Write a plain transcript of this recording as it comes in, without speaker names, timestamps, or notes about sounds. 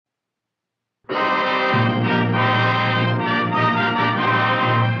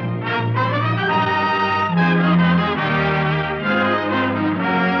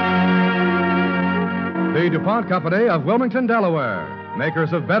DuPont Company of Wilmington, Delaware,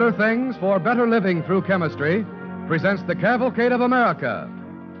 makers of better things for better living through chemistry, presents the Cavalcade of America.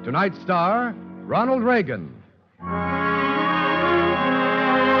 Tonight's star, Ronald Reagan.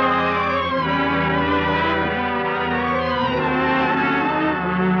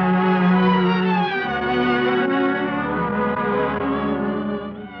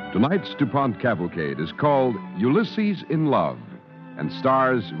 Tonight's DuPont Cavalcade is called Ulysses in Love and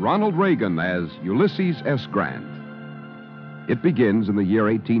stars Ronald Reagan as Ulysses S. Grant. It begins in the year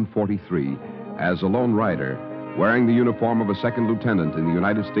 1843 as a lone rider, wearing the uniform of a second lieutenant in the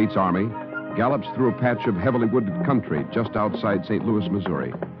United States Army, gallops through a patch of heavily wooded country just outside St. Louis,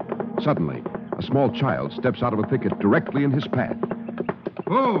 Missouri. Suddenly, a small child steps out of a thicket directly in his path.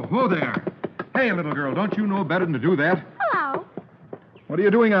 Whoa there. Hey, little girl, don't you know better than to do that? Hello. What are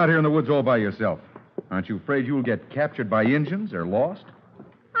you doing out here in the woods all by yourself? Aren't you afraid you'll get captured by Indians or lost?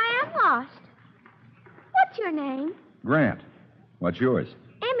 I am lost. What's your name? Grant. What's yours?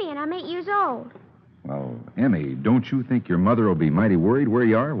 Emmy, and I'm 8 years old. Well, Emmy, don't you think your mother will be mighty worried where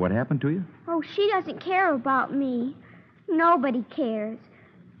you are? What happened to you? Oh, she doesn't care about me. Nobody cares.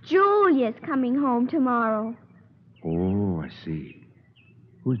 Julia's coming home tomorrow. Oh, I see.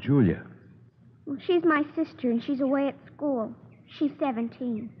 Who's Julia? Well, she's my sister, and she's away at school. She's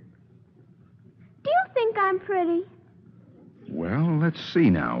 17. Do you think I'm pretty? Well, let's see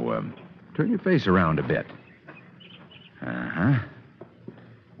now. Turn your face around a bit. Uh-huh.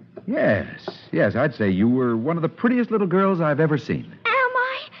 Yes, I'd say you were one of the prettiest little girls I've ever seen. Am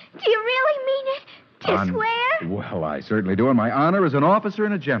I? Do you really mean it? Do you swear? Well, I certainly do, and my honor as an officer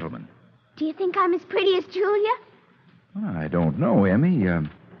and a gentleman. Do you think I'm as pretty as Julia? I don't know, Emmy.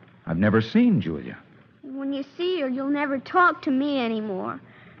 I've never seen Julia. When you see her, you'll never talk to me anymore.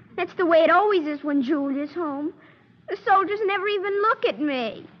 That's the way it always is when Julia's home. The soldiers never even look at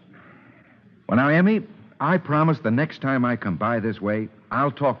me. Well, now, Emmy, I promise the next time I come by this way,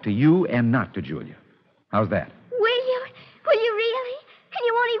 I'll talk to you and not to Julia. How's that? Will you? Will you really? And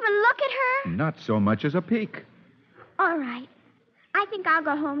you won't even look at her? Not so much as a peek. All right. I think I'll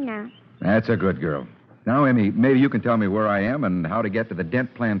go home now. That's a good girl. Now, Emmy, maybe you can tell me where I am and how to get to the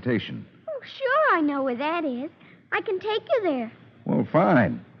Dent plantation. Oh, sure, I know where that is. I can take you there. Well,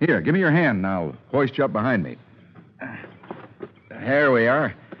 fine. Here, give me your hand and I'll hoist you up behind me. There we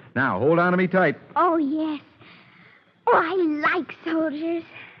are. Now, hold on to me tight. Oh, yes. Oh, I like soldiers.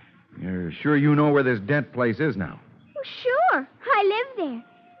 You're sure you know where this Dent place is now? Oh, sure. I live there.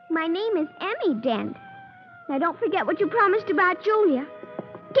 My name is Emmy Dent. Now, don't forget what you promised about Julia.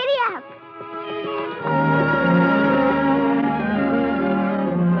 Giddy up.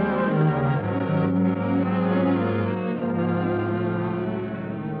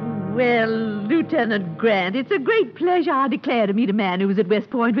 Well, Lieutenant Grant, it's a great pleasure, I declare, to meet a man who was at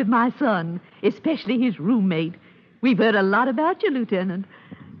West Point with my son, especially his roommate. We've heard a lot about you, Lieutenant.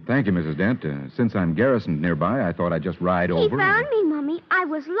 Thank you, Mrs. Dent. Since I'm garrisoned nearby, I thought I'd just ride over. He found me, Mummy. I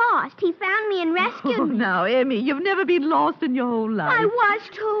was lost. He found me and rescued me. Now, Emmy, you've never been lost in your whole life. I was,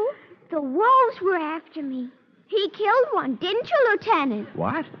 too. The wolves were after me. He killed one, didn't you, Lieutenant?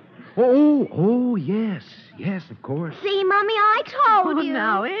 What? Oh, yes. Yes, of course. See, Mummy, I told you.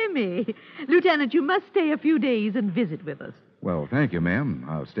 Now, Emmy. Lieutenant, you must stay a few days and visit with us. Well, thank you, ma'am.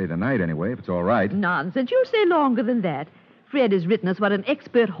 I'll stay the night anyway, if it's all right. Nonsense. You'll stay longer than that. Fred has written us what an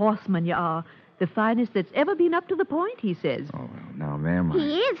expert horseman you are. The finest that's ever been up to the point, he says. Oh, well, now, ma'am,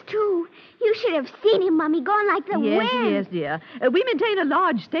 He is, too. You should have seen him, Mummy, going like the wind. Yes, dear. We maintain a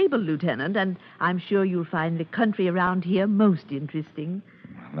large stable, Lieutenant, and I'm sure you'll find the country around here most interesting.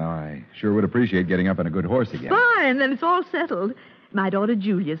 Now, I sure would appreciate getting up on a good horse again. Fine, then it's all settled. My daughter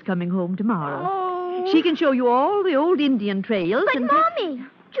Julia's coming home tomorrow. Oh. She can show you all the old Indian trails. But, Mommy,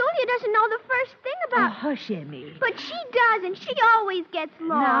 Julia doesn't know the first thing about... Oh, hush, Emmy. But she does, and she always gets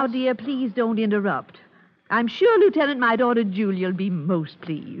lost. Now, dear, please don't interrupt. I'm sure, Lieutenant, my daughter Julia will be most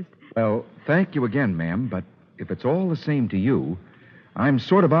pleased. Well, thank you again, ma'am, but if it's all the same to you, I'm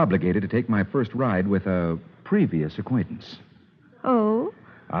sort of obligated to take my first ride with a previous acquaintance. Oh?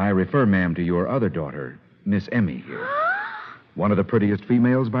 I refer, ma'am, to your other daughter, Miss Emmy here. One of the prettiest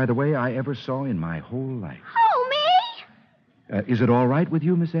females, by the way, I ever saw in my whole life. Oh, me? Is it all right with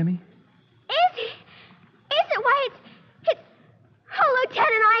you, Miss Emmy? Is it? Is it? Why, it's... Oh,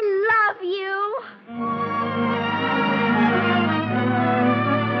 Lieutenant, I love you.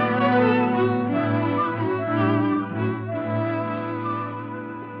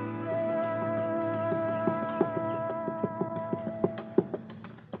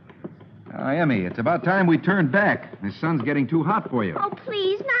 Emmy, it's about time we turned back. The sun's getting too hot for you. Oh,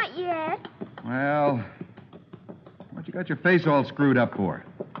 please, not yet. Well, what you got your face all screwed up for?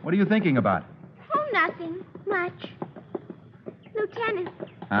 What are you thinking about? Oh, nothing. much. Lieutenant,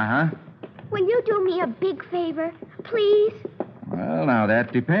 Uh-huh. will you do me a big favor, please? Well, now,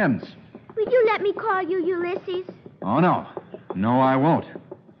 that depends. Will you let me call you Ulysses? Oh, no. No, I won't.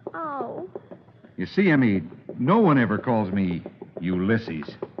 Oh. You see, Emmy, no one ever calls me Ulysses.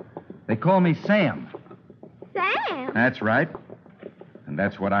 They call me Sam. Sam? That's right. And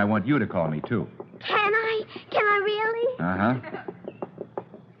that's what I want you to call me, too. Can I? Can I really? Uh-huh.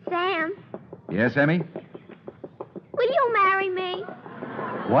 Sam, Yes, Emmy? will you marry me?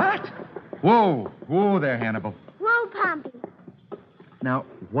 What? Whoa. Whoa there, Hannibal. Whoa, Pompey. Now,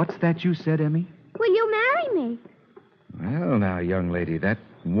 what's that you said, Emmy? Will you marry me? Well, now, young lady, that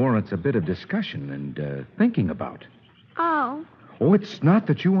warrants a bit of discussion and thinking about. Oh. Oh, it's not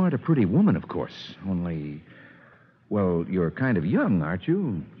that you aren't a pretty woman, of course. Only, well, you're kind of young, aren't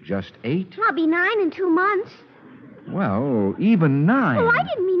you? Just 8? I'll be 9 in 2 months. Well, even 9. Oh, I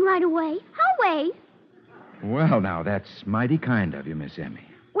didn't mean right away. I'll wait. Well, now, that's mighty kind of you, Miss Emmy.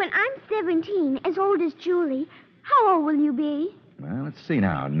 When I'm 17, as old as Julie, how old will you be? Well, let's see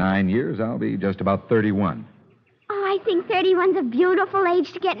now. 9 years, I'll be just about 31. Oh, I think 31's a beautiful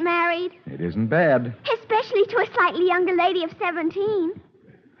age to get married. It isn't bad. Especially to a slightly younger lady of 17.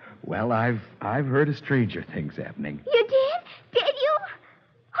 Well, I've heard of stranger things happening. You did? Did you?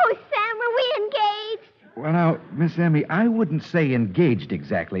 Oh, Sam, were we engaged? Well, now, Miss Emmy, I wouldn't say engaged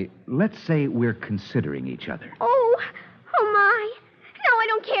exactly. Let's say we're considering each other. Oh my. No, I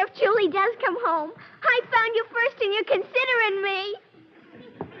don't care if Julie does come home. I found you first and you're considering me.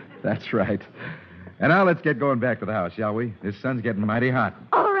 That's right. And now let's get going back to the house, shall we? This sun's getting mighty hot.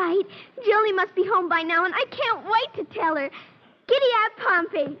 All right. Julie must be home by now, and I can't wait to tell her. Giddy up,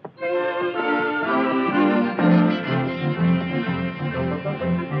 Pompey.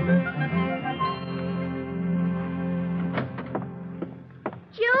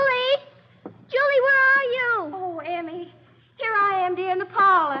 Julie! Julie, where are you? Oh, Emmy. Here I am, dear, in the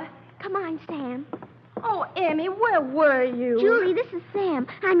parlor. Come on, Sam. Oh, Emmy, where were you? Julie, this is Sam.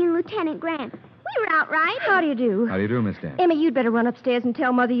 I'm your Lieutenant Grant. We were out, right? How do you do? How do you do, Miss Dan? Emmy, you'd better run upstairs and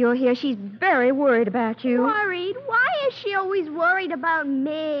tell Mother you're here. She's very worried about you. Worried? Why is she always worried about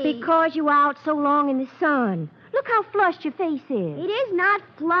me? Because you were out so long in the sun. Look how flushed your face is. It is not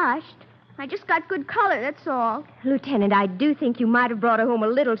flushed. I just got good color, that's all. Lieutenant, I do think you might have brought her home a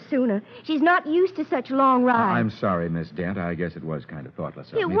little sooner. She's not used to such long rides. I'm sorry, Miss Dent. I guess it was kind of thoughtless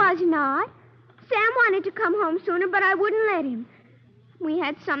of me. It was not. Sam wanted to come home sooner, but I wouldn't let him. We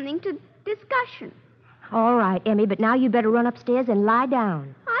had something to discussion. All right, Emmy, but now you'd better run upstairs and lie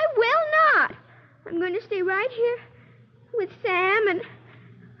down. I will not. I'm going to stay right here with Sam and...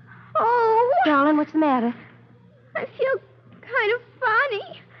 Oh, Darling, what's the matter? I feel kind of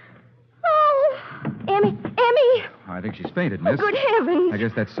funny. Oh. Emmy! I think she's fainted, Oh, Miss. good heavens. I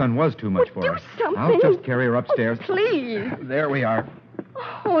guess that sun was too much for do her. something. I'll just carry her upstairs. Oh, please. There we are.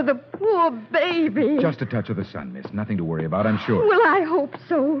 Oh, the poor baby. Just a touch of the sun, Miss. Nothing to worry about, I'm sure. Well, I hope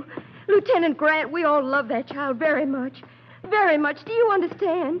so. Lieutenant Grant, we all love that child very much. Very much. Do you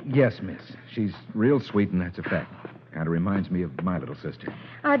understand? Yes, Miss. She's real sweet, and that's a fact. Kind of reminds me of my little sister.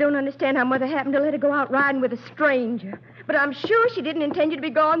 I don't understand how Mother happened to let her go out riding with a stranger. But I'm sure she didn't intend you to be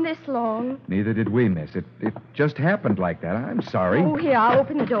gone this long. Neither did we, Miss. It just happened like that. I'm sorry. Oh, here, I'll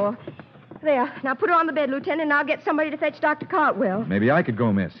open the door. There. Now put her on the bed, Lieutenant, and I'll get somebody to fetch Dr. Cartwell. Maybe I could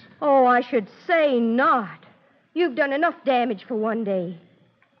go, Miss. Oh, I should say not. You've done enough damage for one day.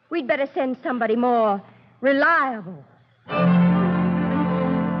 We'd better send somebody more reliable.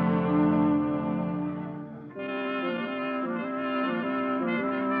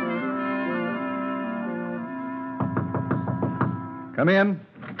 Come in.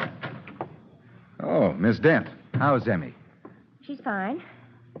 Oh, Miss Dent. How's Emmy? She's fine.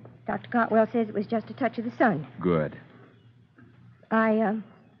 Dr. Cartwell says it was just a touch of the sun. Good. I'd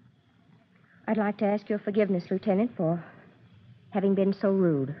like to ask your forgiveness, Lieutenant, for having been so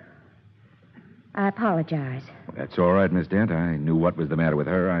rude. I apologize. That's all right, Miss Dent. I knew what was the matter with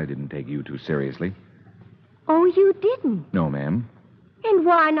her. I didn't take you too seriously. Oh, you didn't? No, ma'am. And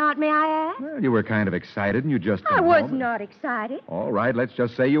why not, may I ask? Well, you were kind of excited, and you just I come was home. not excited. All right, let's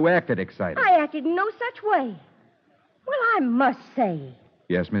just say you acted excited. I acted in no such way. Well, I must say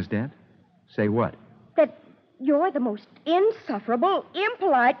Yes, Miss Dent? Say what? that you're the most insufferable,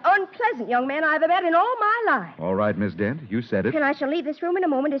 impolite, unpleasant young man I've ever met in all my life. All right, Miss Dent. You said it. And I shall leave this room in a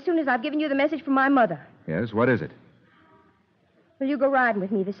moment as soon as I've given you the message from my mother. Yes, what is it? Will you go riding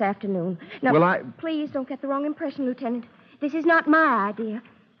with me this afternoon? Now, Will I- Please don't get the wrong impression, Lieutenant. This is not my idea.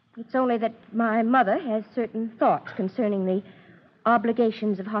 It's only that my mother has certain thoughts concerning the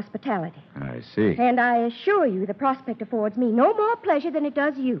obligations of hospitality. I see. And I assure you the prospect affords me no more pleasure than it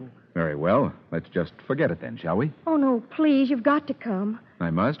does you. Very well. Let's just forget it then, shall we? Oh, no, please, you've got to come.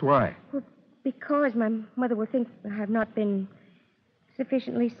 I must? Why? Well, because my mother will think I've not been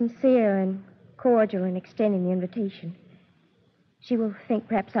sufficiently sincere and cordial in extending the invitation. She will think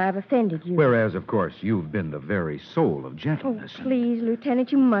perhaps I've offended you. Whereas, of course, you've been the very soul of Oh, gentleness. please,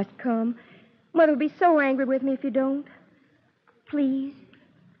 Lieutenant, you must come. Mother will be so angry with me if you don't. Please.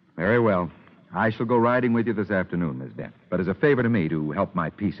 Very well. I shall go riding with you this afternoon, Miss Dent. But as a favor to me to help my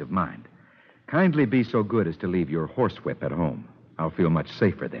peace of mind, kindly be so good as to leave your horsewhip at home. I'll feel much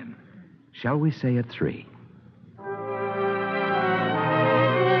safer then. Shall we say at 3?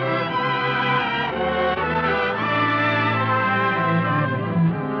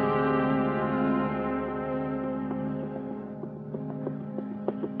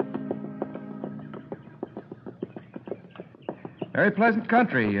 Very pleasant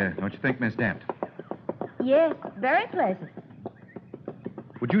country, don't you think, Miss Dent? Yes, very pleasant.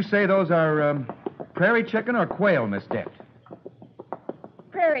 Would you say those are prairie chicken or quail, Miss Dent?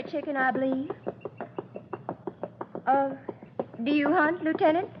 Prairie chicken, I believe. Do you hunt,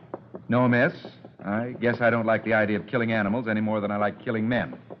 Lieutenant? No, miss. I guess I don't like the idea of killing animals any more than I like killing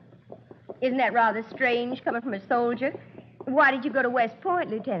men. Isn't that rather strange coming from a soldier? Why did you go to West Point,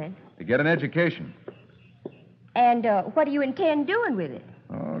 Lieutenant? To get an education. And what do you intend doing with it?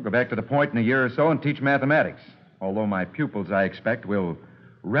 Oh, go back to the point in a year or so and teach mathematics. Although my pupils, I expect, will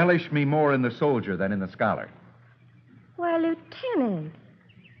relish me more in the soldier than in the scholar. Why, Lieutenant,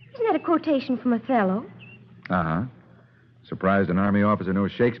 isn't that a quotation from Othello? Uh-huh. Surprised an army officer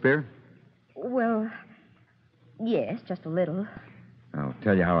knows Shakespeare? Well, yes, just a little. I'll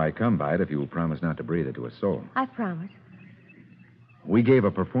tell you how I come by it if you will promise not to breathe it to a soul. I promise. We gave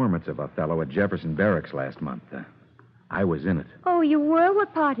a performance of Othello at Jefferson Barracks last month. I was in it. Oh, you were?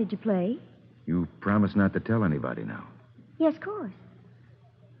 What part did you play? You promised not to tell anybody now. Yes, of course.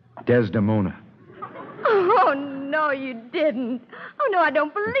 Desdemona. Oh, no, you didn't. Oh, no, I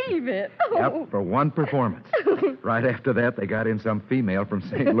don't believe it. Oh. Yep, for one performance. Right after that, they got in some female from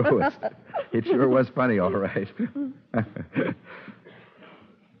St. Louis. It sure was funny, all right.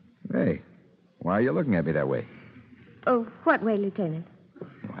 Hey, why are you looking at me that way? Oh, what way, Lieutenant?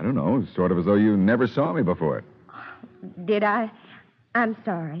 I don't know. Sort of as though you never saw me before. Did I? I'm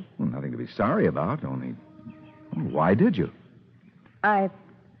sorry. Well, nothing to be sorry about, only... Why did you? I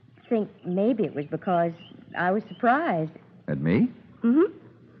think maybe it was because I was surprised. At me? Mm-hmm.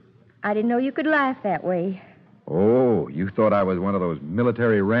 I didn't know you could laugh that way. Oh, you thought I was one of those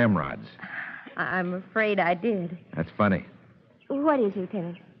military ramrods. I'm afraid I did. That's funny. What is,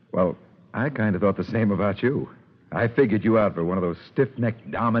 Lieutenant? Well, I kind of thought the same about you. I figured you out for one of those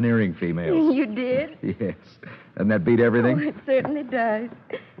stiff-necked, domineering females. You did? Yes. Doesn't that beat everything? Oh, it certainly does.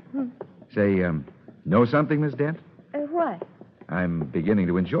 Say, know something, Miss Dent? What? I'm beginning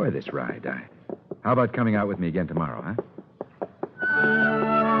to enjoy this ride. How about coming out with me again tomorrow, huh?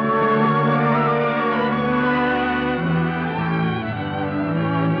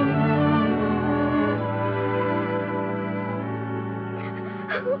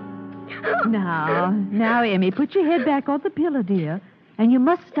 Now, Emmy, put your head back on the pillow, dear. And you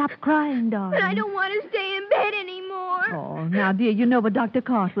must stop crying, darling. But I don't want to stay in bed anymore. Oh, now, dear, you know what Dr.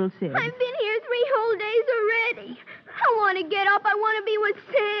 Cartwell said. I've been here 3 whole days already. I want to get up. I want to be with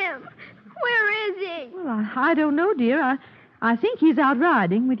Sam. Where is he? Well, I don't know, dear. I think he's out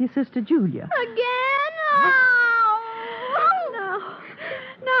riding with your sister Julia. Again? Oh!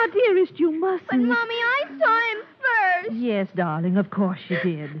 Now, dearest, you mustn't. But, Mommy, I saw him first. Yes, darling, of course you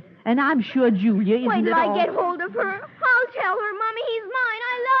did. And I'm sure Julia isn't Wait till at I all... get hold of her. I'll tell her, Mommy, he's mine.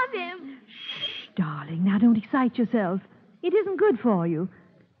 I love him. Shh, darling, now don't excite yourself. It isn't good for you.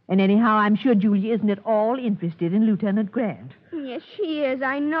 And anyhow, I'm sure Julia isn't at all interested in Lieutenant Grant. Yes, she is.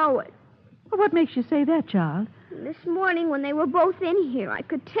 I know it. Well, what makes you say that, child? This morning when they were both in here, I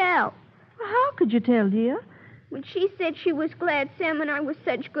could tell. Well, how could you tell, dear? When she said she was glad Sam and I were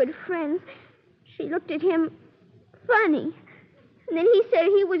such good friends, she looked at him funny. And then he said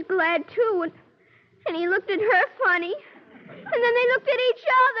he was glad, too, and he looked at her funny. And then they looked at each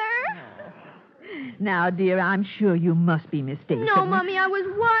other. Now, dear, I'm sure you must be mistaken. No, Mommy, I was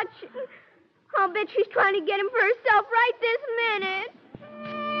watching. I'll bet she's trying to get him for herself right this minute.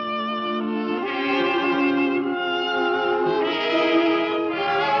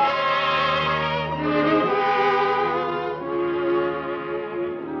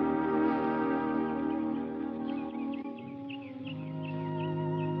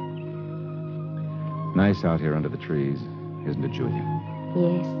 Nice out here under the trees, isn't it, Julia?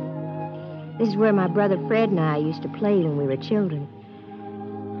 Yes. This is where my brother Fred and I used to play when we were children.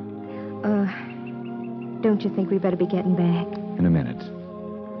 Don't you think we better be getting back? In a minute.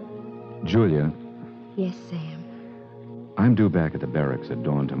 Julia, Yes, Sam. I'm due back at the barracks at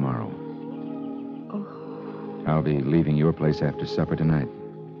dawn tomorrow. Oh, I'll be leaving your place after supper tonight.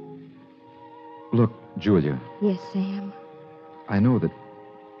 Look, Julia, yes, Sam. I know that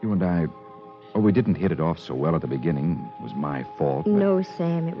you and I... Oh, we didn't hit it off so well at the beginning. It was my fault. But... No,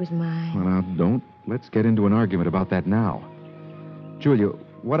 Sam, it was mine. Well, now, don't. Let's get into an argument about that now. Julia,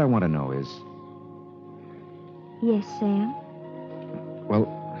 what I want to know is... Yes, Sam.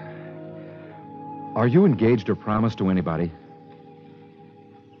 Well, are you engaged or promised to anybody?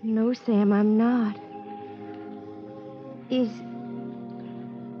 No, Sam, I'm not. Is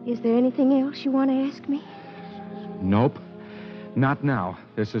there anything else you want to ask me? Nope. Not now.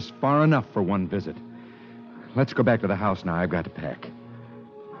 This is far enough for one visit. Let's go back to the house now. I've got to pack.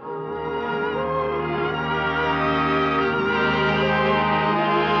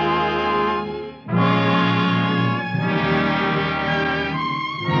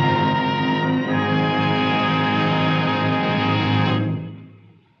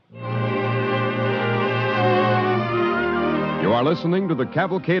 You are listening to the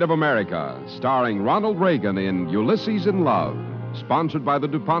Cavalcade of America, starring Ronald Reagan in Ulysses in Love, sponsored by the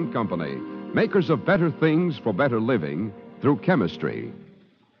DuPont Company, makers of better things for better living through chemistry.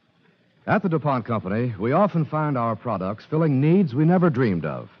 At the DuPont Company, we often find our products filling needs we never dreamed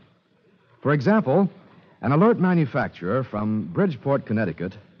of. For example, an alert manufacturer from Bridgeport,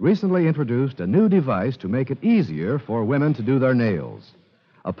 Connecticut, recently introduced a new device to make it easier for women to do their nails.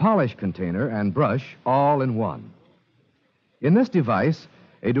 A polish container and brush all in one. In this device,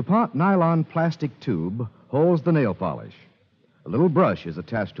 a DuPont nylon plastic tube holds the nail polish. A little brush is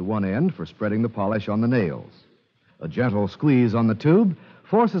attached to one end for spreading the polish on the nails. A gentle squeeze on the tube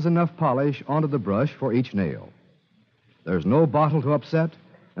forces enough polish onto the brush for each nail. There's no bottle to upset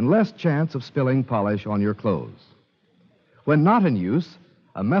and less chance of spilling polish on your clothes. When not in use,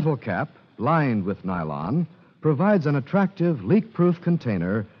 a metal cap lined with nylon provides an attractive leak-proof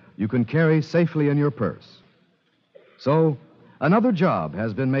container you can carry safely in your purse. So, another job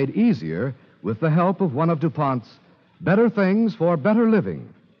has been made easier with the help of one of DuPont's better things for better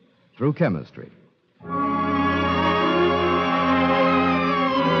living through chemistry.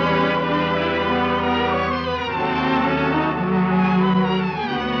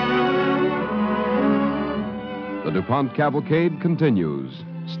 The DuPont Cavalcade continues,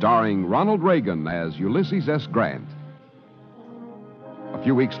 starring Ronald Reagan as Ulysses S. Grant. A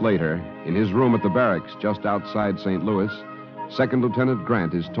few weeks later, in his room at the barracks just outside St. Louis, Second Lieutenant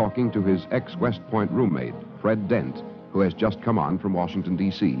Grant is talking to his ex-West Point roommate, Fred Dent, who has just come on from Washington,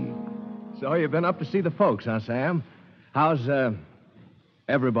 D.C. So you've been up to see the folks, huh, Sam? How's,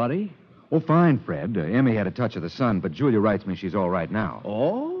 everybody? Oh, fine, Fred. Emmy had a touch of the sun, but Julia writes me she's all right now.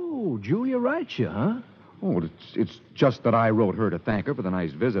 Oh, Julia writes you, huh? Oh, it's just that I wrote her to thank her for the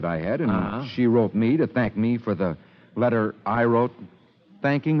nice visit I had, and she wrote me to thank me for the letter I wrote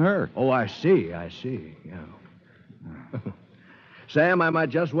thanking her. Oh, I see, yeah. Sam, I might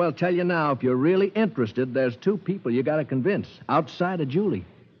just well tell you now, if you're really interested, there's two people you got to convince outside of Julie.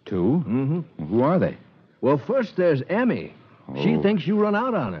 Two? Mm-hmm. Who are they? Well, first there's Emmy. Oh. She thinks you run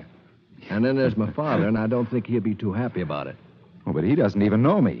out on her. And then there's my father, and I don't think he'll be too happy about it. Oh, but he doesn't even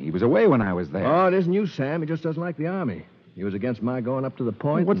know me. He was away when I was there. Oh, it isn't you, Sam. He just doesn't like the Army. He was against my going up to the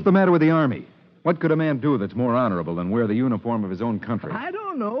point. What's the matter with the Army? What could a man do that's more honorable than wear the uniform of his own country? I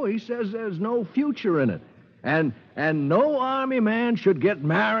don't know. He says there's no future in it. And no Army man should get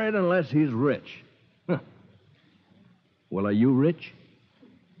married unless he's rich. Huh. Well, are you rich?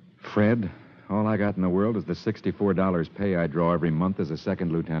 Fred, all I got in the world is the $64 pay I draw every month as a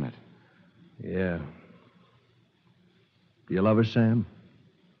second lieutenant. Yeah. Do you love her, Sam?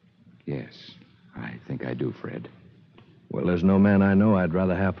 Yes, I think I do, Fred. Well, there's no man I know I'd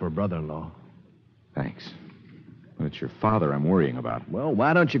rather have for a brother-in-law. Thanks. But it's your father I'm worrying about. Well,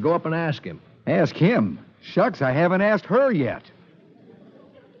 why don't you go up and ask him? Ask him? Shucks, I haven't asked her yet.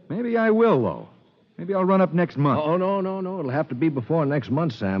 Maybe I will, though. Maybe I'll run up next month. Oh, no. It'll have to be before next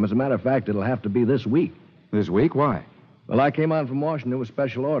month, Sam. As a matter of fact, it'll have to be this week. This week? Why? Well, I came on from Washington with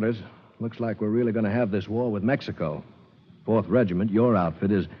special orders. Looks like we're really going to have this war with Mexico. 4th Regiment, your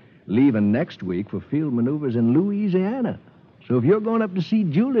outfit, is leaving next week for field maneuvers in Louisiana. So if you're going up to see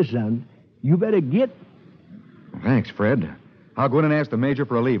Julie, son, you better get... Thanks, Fred. I'll go in and ask the Major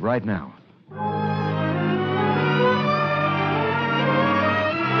for a leave right now.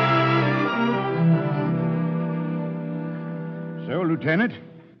 So, Lieutenant,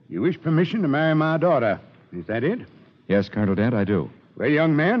 you wish permission to marry my daughter. Is that it? Yes, Colonel Dent, I do. Well,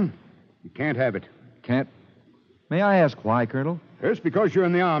 young man, you can't have it. Can't... May I ask why, Colonel? First, because you're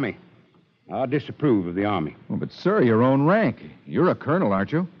in the Army. I disapprove of the Army. Well, but, sir, your own rank. You're a colonel,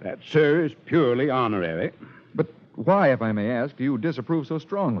 aren't you? That, sir, is purely honorary. But why, if I may ask, do you disapprove so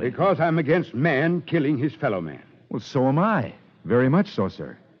strongly? Because I'm against man killing his fellow man. Well, so am I. Very much so,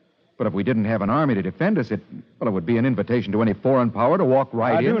 sir. But if we didn't have an army to defend us, it would be an invitation to any foreign power to walk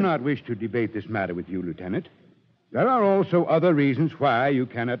right in. I do not wish to debate this matter with you, Lieutenant. There are also other reasons why you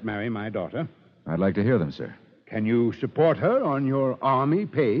cannot marry my daughter. I'd like to hear them, sir. Can you support her on your Army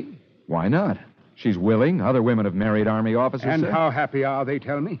pay? Why not? She's willing. Other women have married Army officers, And sir. how happy are they,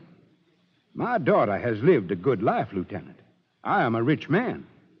 tell me? My daughter has lived a good life, Lieutenant. I am a rich man.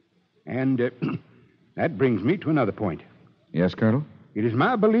 And that brings me to another point. Yes, Colonel? It is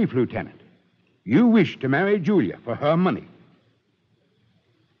my belief, Lieutenant, you wish to marry Julia for her money.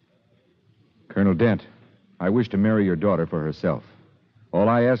 Colonel Dent, I wish to marry your daughter for herself. All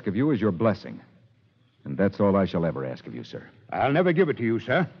I ask of you is your blessing. And that's all I shall ever ask of you, sir. I'll never give it to you,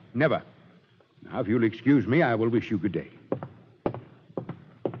 sir. Never. Now, if you'll excuse me, I will wish you good day.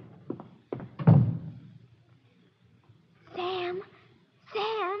 Sam.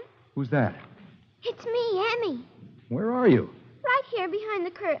 Who's that? It's me, Emmy. Where are you? Right here behind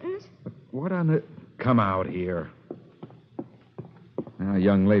the curtains. What on the... Come out here. Now,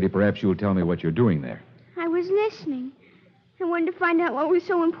 young lady, perhaps you'll tell me what you're doing there. I was listening. I wanted to find out what was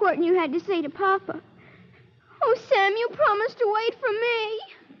so important you had to say to Papa. Oh, Sam, you promised to wait for me.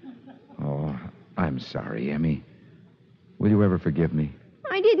 Oh, I'm sorry, Emmy. Will you ever forgive me?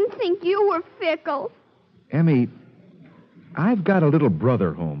 I didn't think you were fickle. Emmy, I've got a little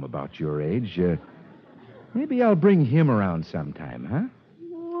brother home about your age. Maybe I'll bring him around sometime, huh?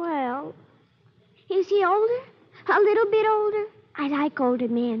 Well, is he older? A little bit older? I like older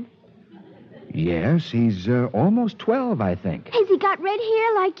men. Yes, he's almost 12, I think. Has he got red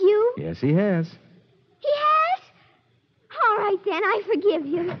hair like you? Yes, he has. He has? All right, then. I forgive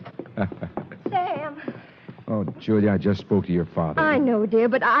you. Sam. Oh, Julia, I just spoke to your father. I know, dear,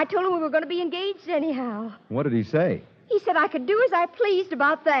 but I told him we were going to be engaged anyhow. What did he say? He said I could do as I pleased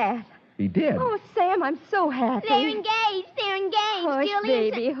about that. He did. Oh, Sam, I'm so happy. They're engaged. Hush,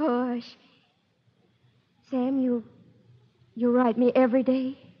 Julia's baby, hush. Sam, you write me every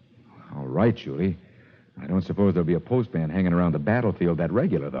day? All right, Julie. I don't suppose there'll be a postman hanging around the battlefield that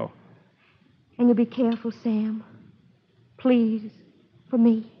regular, though. And you be careful, Sam. Please, for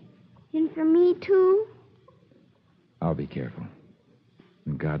me. And for me, too. I'll be careful.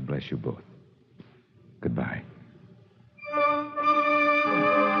 And God bless you both. Goodbye.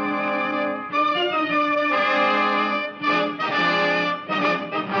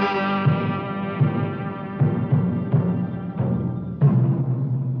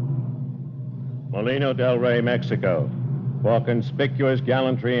 Molino del Rey, Mexico. For conspicuous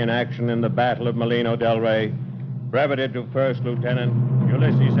gallantry in action in the Battle of Molino del Rey, breveted to First Lieutenant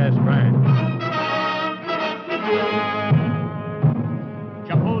Ulysses S. Grant.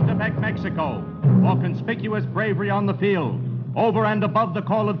 Chapultepec, Mexico. For conspicuous bravery on the field, over and above the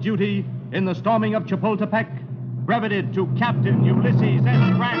call of duty in the storming of Chapultepec, breveted to Captain Ulysses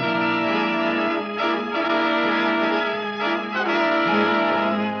S. Grant.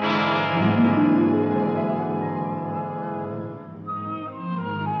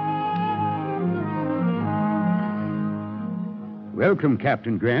 Welcome,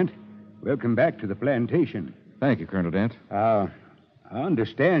 Captain Grant. Welcome back to the plantation. Thank you, Colonel Dent. I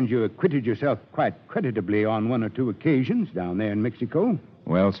understand you acquitted yourself quite creditably on one or two occasions down there in Mexico.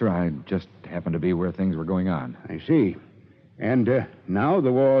 Well, sir, I just happened to be where things were going on. I see. And now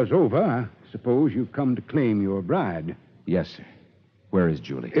the war's over, I suppose you've come to claim your bride. Yes, sir. Where is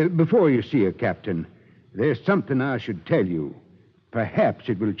Julie? Before you see her, Captain, there's something I should tell you. Perhaps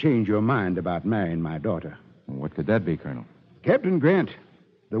it will change your mind about marrying my daughter. What could that be, Colonel? Captain Grant,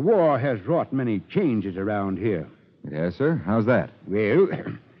 the war has wrought many changes around here. It has, sir? How's that? Well,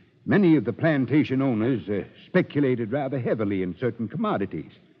 many of the plantation owners speculated rather heavily in certain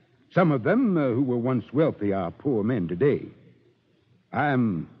commodities. Some of them who were once wealthy are poor men today.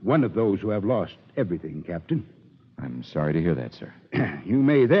 I'm one of those who have lost everything, Captain. I'm sorry to hear that, sir. You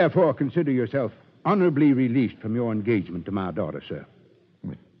may therefore consider yourself honorably released from your engagement to my daughter, sir.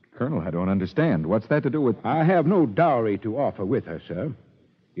 But, Colonel, I don't understand. What's that to do with... I have no dowry to offer with her, sir.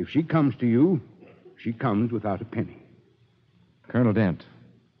 If she comes to you, she comes without a penny. Colonel Dent,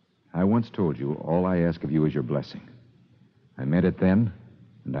 I once told you all I ask of you is your blessing. I meant it then,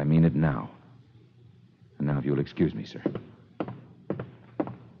 and I mean it now. And now, if you'll excuse me, sir.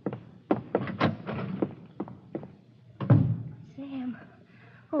 Sam.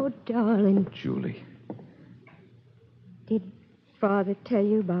 Oh, darling. Julie. Did Father tell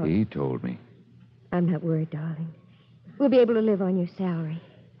you about... He told me. I'm not worried, darling. We'll be able to live on your salary.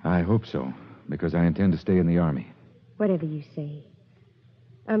 I hope so, because I intend to stay in the Army. Whatever you say.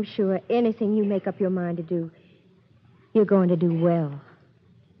 I'm sure anything you make up your mind to do, you're going to do well.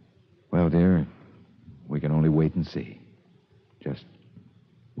 Well, dear, we can only wait and see. Just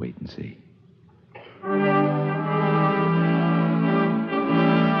wait and see.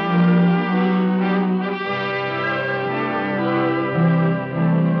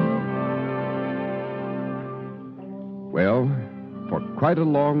 Well, for quite a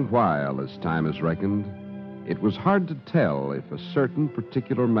long while, as time is reckoned, it was hard to tell if a certain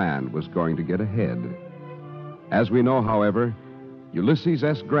particular man was going to get ahead. As we know, however, Ulysses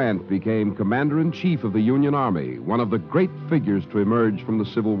S. Grant became Commander-in-Chief of the Union Army, one of the great figures to emerge from the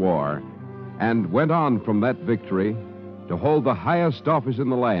Civil War, and went on from that victory to hold the highest office in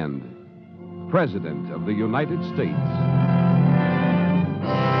the land, President of the United States.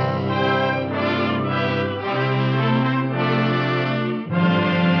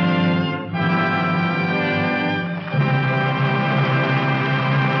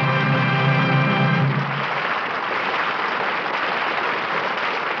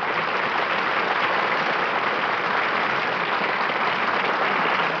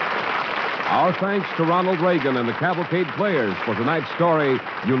 Our thanks to Ronald Reagan and the Cavalcade players for tonight's story,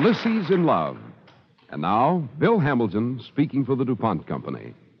 Ulysses in Love. And now, Bill Hamilton speaking for the DuPont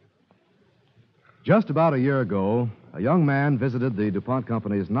Company. Just about a year ago, a young man visited the DuPont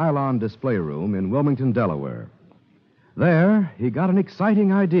Company's nylon display room in Wilmington, Delaware. There, he got an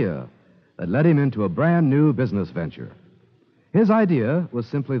exciting idea that led him into a brand new business venture. His idea was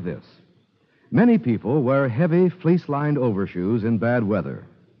simply this. Many people wear heavy, fleece-lined overshoes in bad weather.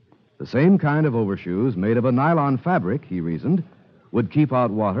 The same kind of overshoes made of a nylon fabric, he reasoned, would keep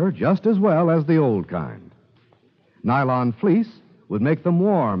out water just as well as the old kind. Nylon fleece would make them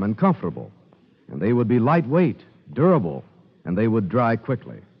warm and comfortable, and they would be lightweight, durable, and they would dry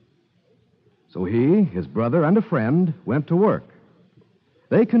quickly. So he, his brother, and a friend went to work.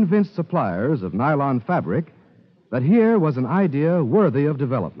 They convinced suppliers of nylon fabric that here was an idea worthy of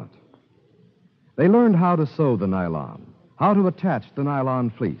development. They learned how to sew the nylon, how to attach the nylon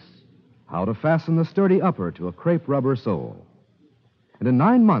fleece, how to fasten the sturdy upper to a crepe rubber sole. And in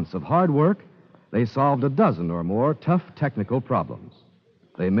 9 months of hard work, they solved a dozen or more tough technical problems.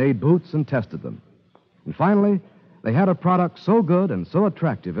 They made boots and tested them. And finally, they had a product so good and so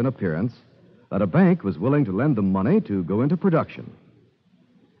attractive in appearance that a bank was willing to lend them money to go into production.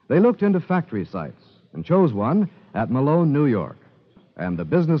 They looked into factory sites and chose one at Malone, New York, and the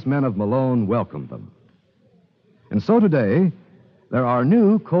businessmen of Malone welcomed them. And so today, there are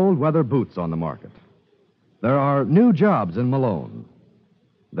new cold weather boots on the market. There are new jobs in Malone.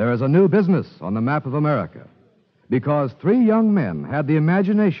 There is a new business on the map of America because 3 young men had the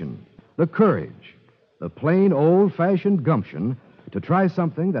imagination, the courage, the plain old-fashioned gumption to try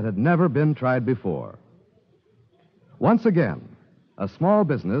something that had never been tried before. Once again, a small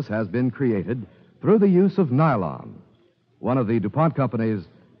business has been created through the use of nylon, one of the DuPont Company's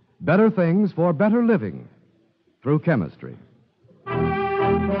better things for better living through chemistry.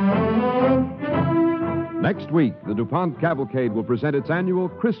 Next week, the DuPont Cavalcade will present its annual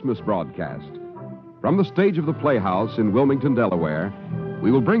Christmas broadcast. From the stage of the Playhouse in Wilmington, Delaware,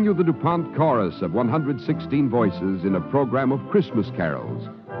 we will bring you the DuPont chorus of 116 voices in a program of Christmas carols.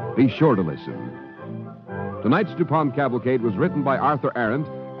 Be sure to listen. Tonight's DuPont Cavalcade was written by Arthur Arendt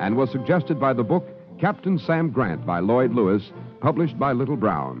and was suggested by the book Captain Sam Grant by Lloyd Lewis, published by Little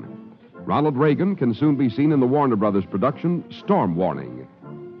Brown. Ronald Reagan can soon be seen in the Warner Brothers production Storm Warning.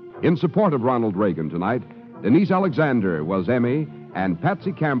 In support of Ronald Reagan tonight, Denise Alexander was Emmy and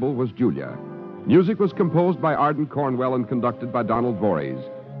Patsy Campbell was Julia. Music was composed by Arden Cornwell and conducted by Donald Voorhees.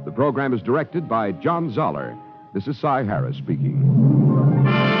 The program is directed by John Zoller. This is Cy Harris speaking.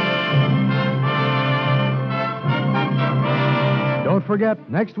 Don't forget,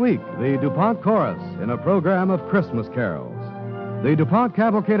 next week, the DuPont Chorus in a program of Christmas carols. The DuPont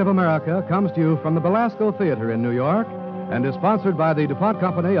Cavalcade of America comes to you from the Belasco Theater in New York and is sponsored by the DuPont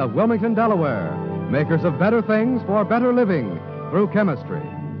Company of Wilmington, Delaware, makers of better things for better living through chemistry.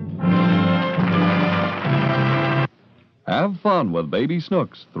 Have fun with Baby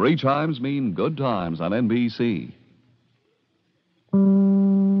Snooks. 3 chimes mean good times on NBC.